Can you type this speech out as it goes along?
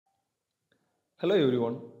Hello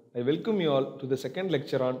everyone, I welcome you all to the second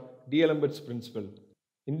lecture on D'Alembert's principle.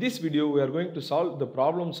 In this video, we are going to solve the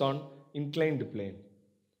problems on inclined plane.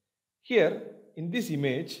 Here, in this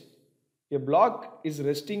image, a block is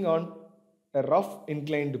resting on a rough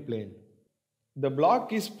inclined plane. The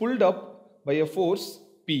block is pulled up by a force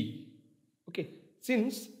P. Okay,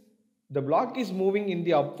 since the block is moving in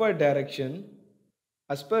the upward direction,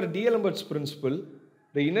 as per D'Alembert's principle,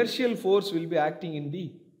 the inertial force will be acting in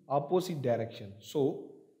the opposite direction.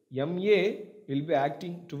 So, MA will be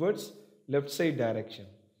acting towards left side direction.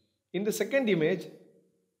 In the second image,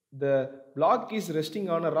 the block is resting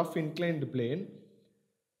on a rough inclined plane.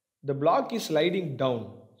 The block is sliding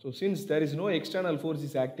down. So, since there is no external force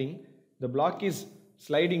is acting, the block is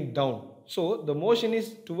sliding down. So, the motion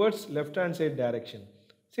is towards left hand side direction.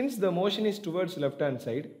 Since the motion is towards left hand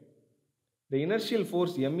side, the inertial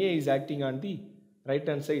force MA is acting on the right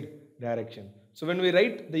hand side direction. So when we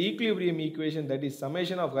write the equilibrium equation, that is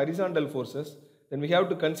summation of horizontal forces, then we have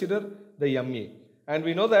to consider the MA. And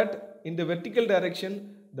we know that in the vertical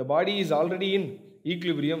direction, the body is already in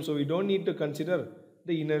equilibrium, so we don't need to consider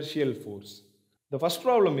the inertial force. The first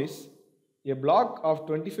problem is a block of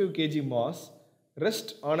 25 kg mass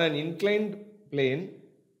rests on an inclined plane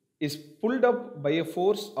is pulled up by a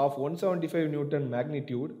force of 175 Newton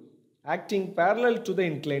magnitude acting parallel to the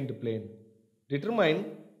inclined plane. Determine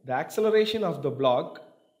the acceleration of the block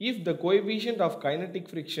if the coefficient of kinetic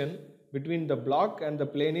friction between the block and the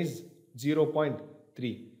plane is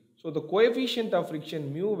 0.3. So the coefficient of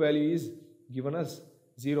friction mu value is given as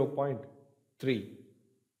 0.3.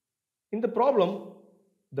 In the problem,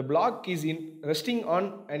 the block is resting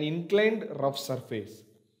on an inclined rough surface.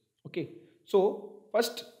 Okay, so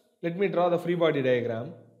first let me draw the free body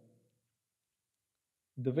diagram.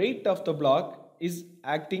 The weight of the block is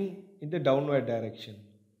acting in the downward direction.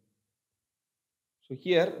 So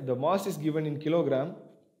here the mass is given in kilogram.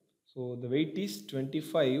 So the weight is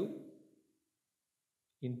 25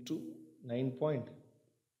 into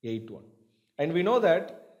 9.81. And we know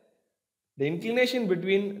that the inclination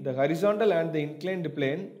between the horizontal and the inclined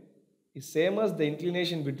plane is same as the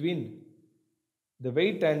inclination between the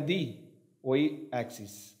weight and the y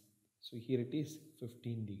axis. So here it is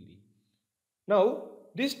 15 degree. Now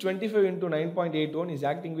this 25 into 9.81 is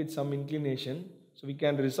acting with some inclination. So we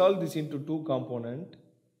can resolve this into two components.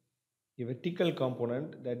 A vertical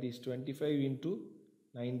component, that is 25 into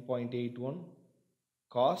 9.81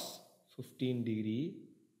 cos 15 degree,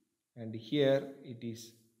 and here it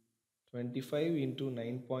is 25 into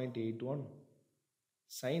 9.81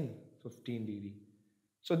 sin 15 degree.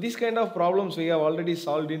 So this kind of problems we have already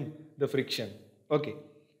solved in the friction. Okay,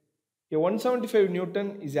 a 175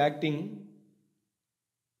 Newton is acting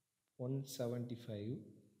 175.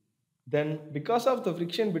 Then because of the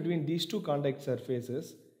friction between these two contact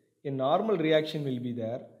surfaces, a normal reaction will be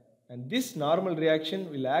there, and this normal reaction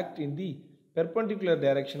will act in the perpendicular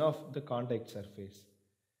direction of the contact surface.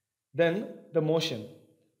 Then the motion.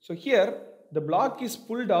 So here the block is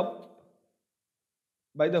pulled up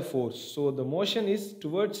by the force. So the motion is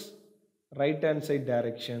towards right hand side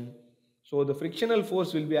direction. So the frictional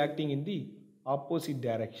force will be acting in the opposite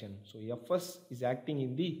direction. So Fs is acting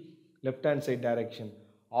in the left hand side direction.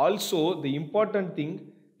 Also the important thing,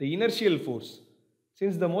 the inertial force.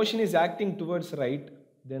 Since the motion is acting towards right,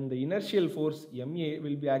 then the inertial force MA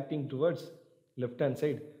will be acting towards left hand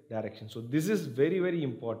side direction. So this is very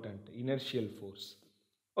important, inertial force.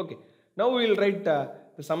 Okay, now we will write the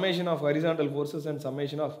summation of horizontal forces and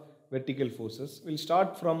summation of vertical forces. We will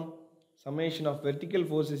start from summation of vertical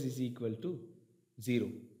forces is equal to 0.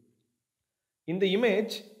 In the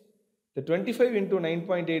image, the 25 into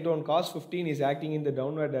 9.81 cos 15 is acting in the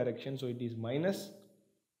downward direction, so it is minus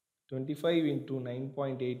 25 into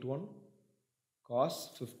 9.81 cos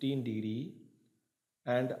 15 degree,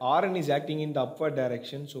 and Rn is acting in the upward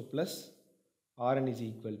direction, so plus Rn is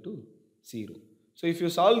equal to 0. So if you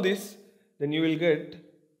solve this, then you will get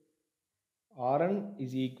Rn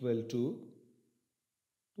is equal to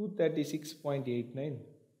 236.89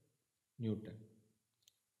 Newton.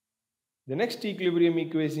 The next equilibrium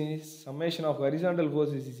equation is summation of horizontal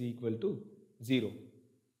forces is equal to 0.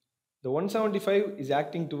 The 175 is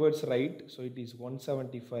acting towards right, so it is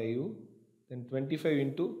 175, then 25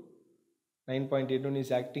 into 9.81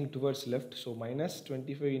 is acting towards left, so minus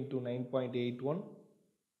 25 into 9.81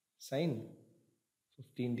 sin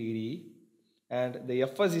 15 degree, and the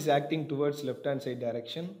Fs is acting towards left hand side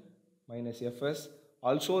direction, minus Fs.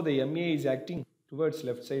 Also the MA is acting towards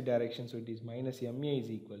left side direction, so it is minus MA is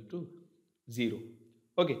equal to 0.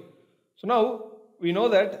 Okay, so now we know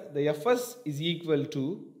that the Fs is equal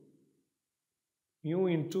to mu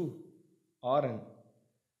into Rn.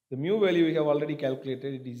 The mu value we have already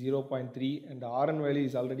calculated, it is 0.3, and the Rn value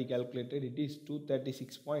is already calculated, it is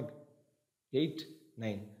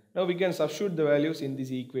 236.89. Now we can substitute the values in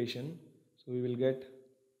this equation. So we will get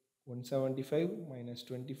 175 minus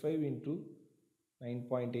 25 into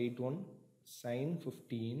 9.81 sine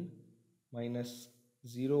 15 minus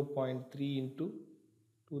 0.3 into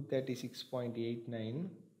 236.89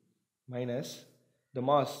 minus the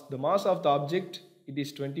mass. The mass of the object, it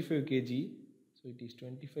is 25 kg. So it is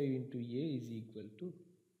 25 into A is equal to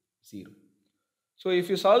 0. So if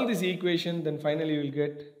you solve this equation, then finally you will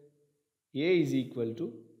get A is equal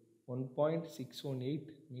to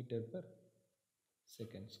 1.618 meter per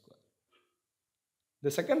second square. The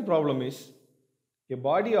second problem is a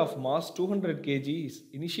body of mass 200 kg is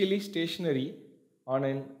initially stationary on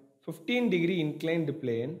an 15-degree inclined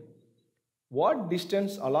plane. What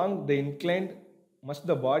distance along the inclined must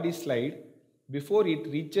the body slide before it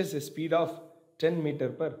reaches a speed of 10 meter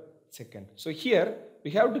per second? So here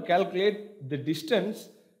we have to calculate the distance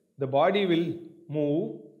the body will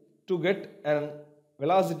move to get a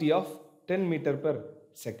velocity of 10 meter per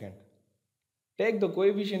second. Take the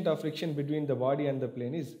coefficient of friction between the body and the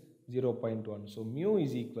plane is 0.1. So mu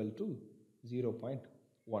is equal to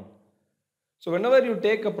 0.1. So whenever you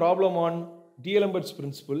take a problem on D'Alembert's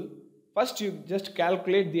principle, first you just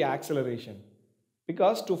calculate the acceleration.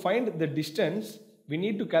 Because to find the distance, we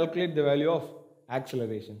need to calculate the value of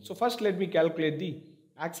acceleration. So first let me calculate the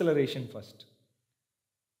acceleration first.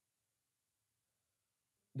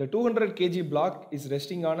 The 200 kg block is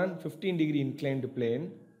resting on a 15-degree inclined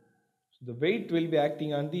plane. So the weight will be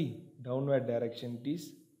acting on the downward direction. It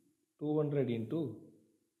is 200 into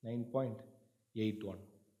 9.81.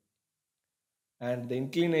 And the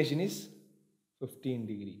inclination is 15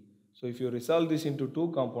 degree. So if you resolve this into two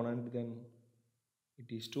components, then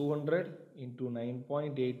it is 200 into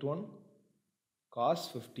 9.81 cos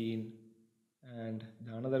 15, and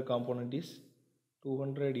the another component is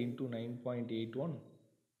 200 into 9.81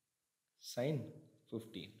 sin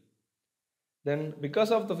 15. Then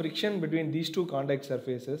because of the friction between these two contact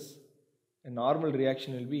surfaces, a normal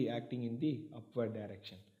reaction will be acting in the upward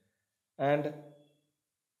direction. And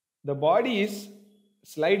the body is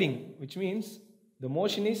sliding, which means the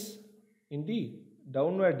motion is in the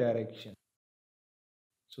downward direction.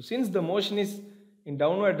 So since the motion is in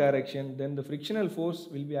downward direction, then the frictional force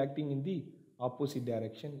will be acting in the opposite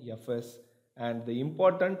direction, Fs, and the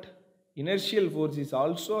important inertial force is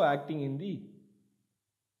also acting in the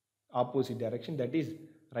opposite direction, that is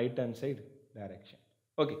right hand side direction.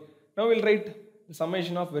 Okay, now we'll write the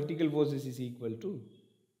summation of vertical forces is equal to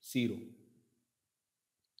 0.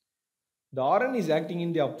 The Rn is acting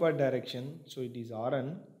in the upward direction, so it is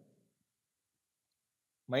Rn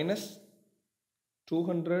minus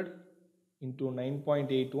 200 into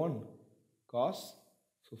 9.81 cos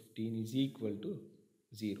 15 is equal to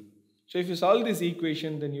 0. So if you solve this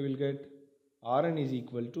equation, then you will get Rn is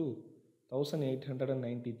equal to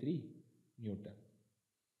 1893 Newton.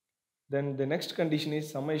 Then the next condition is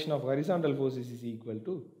summation of horizontal forces is equal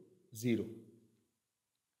to 0.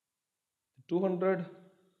 200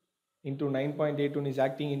 into 9.81 is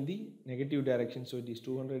acting in the negative direction, so it is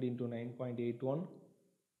 200 into 9.81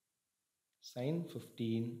 sin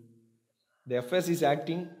 15. The Fs is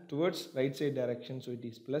acting towards right side direction, so it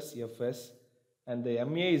is plus Fs, and the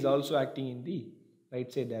Ma is also acting in the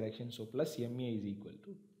right side direction, so plus Ma is equal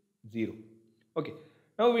to 0. Okay,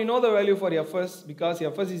 now we know the value for Fs. Because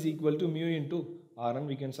Fs is equal to mu into Rn,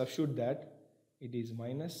 we can substitute that. It is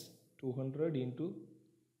minus 200 into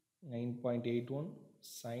 9.81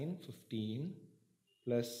 sin 15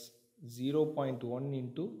 plus 0.1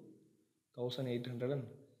 into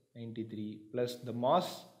 1893 plus the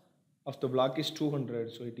mass of the block is 200,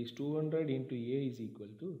 so it is 200 into A is equal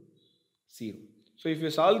to 0. So if you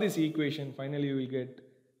solve this equation, finally you will get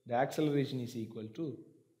the acceleration is equal to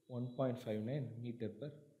 1.59 meter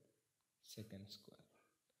per second square.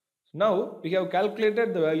 So now we have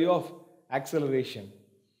calculated the value of acceleration,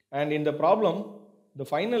 and in the problem the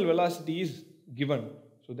final velocity is given.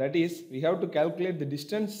 So that is, we have to calculate the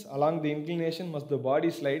distance along the inclination must the body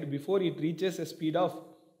slide before it reaches a speed of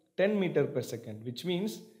 10 meter per second, which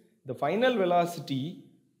means the final velocity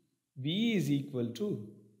V is equal to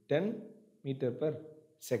 10 meter per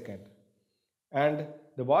second, and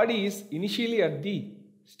the body is initially at the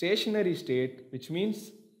stationary state, which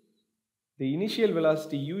means the initial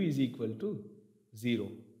velocity U is equal to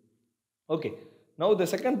 0. Okay, now the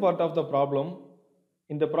second part of the problem.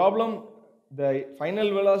 In the problem, the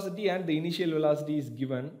final velocity and the initial velocity is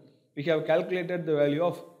given. We have calculated the value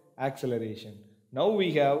of acceleration. Now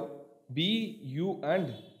we have B, U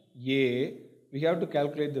and A. We have to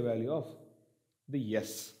calculate the value of the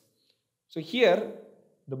S. So here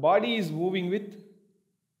the body is moving with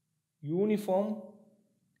uniform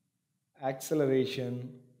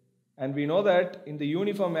acceleration, and we know that in the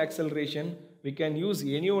uniform acceleration we can use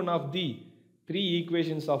any one of the three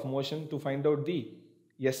equations of motion to find out the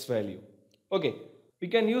s value. Okay, we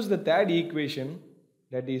can use the third equation,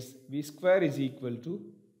 that is v square is equal to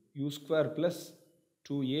u square plus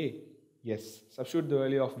 2a. Yes, substitute the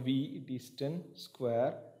value of v, it is 10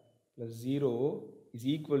 square plus 0 is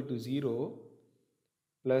equal to 0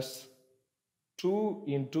 plus 2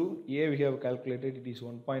 into a we have calculated, it is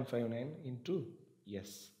 1.59 into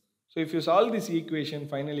s. So if you solve this equation,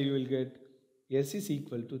 finally you will get s is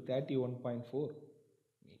equal to 31.4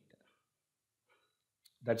 meter.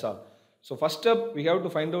 That's all. So first step, we have to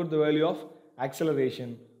find out the value of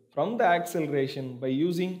acceleration. From the acceleration, by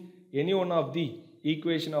using any one of the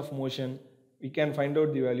equation of motion, we can find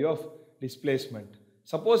out the value of displacement.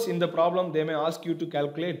 Suppose in the problem they may ask you to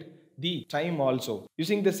calculate the time also.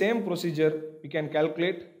 Using the same procedure, we can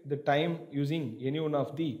calculate the time using any one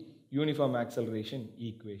of the uniform acceleration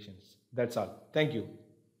equations. That's all. Thank you.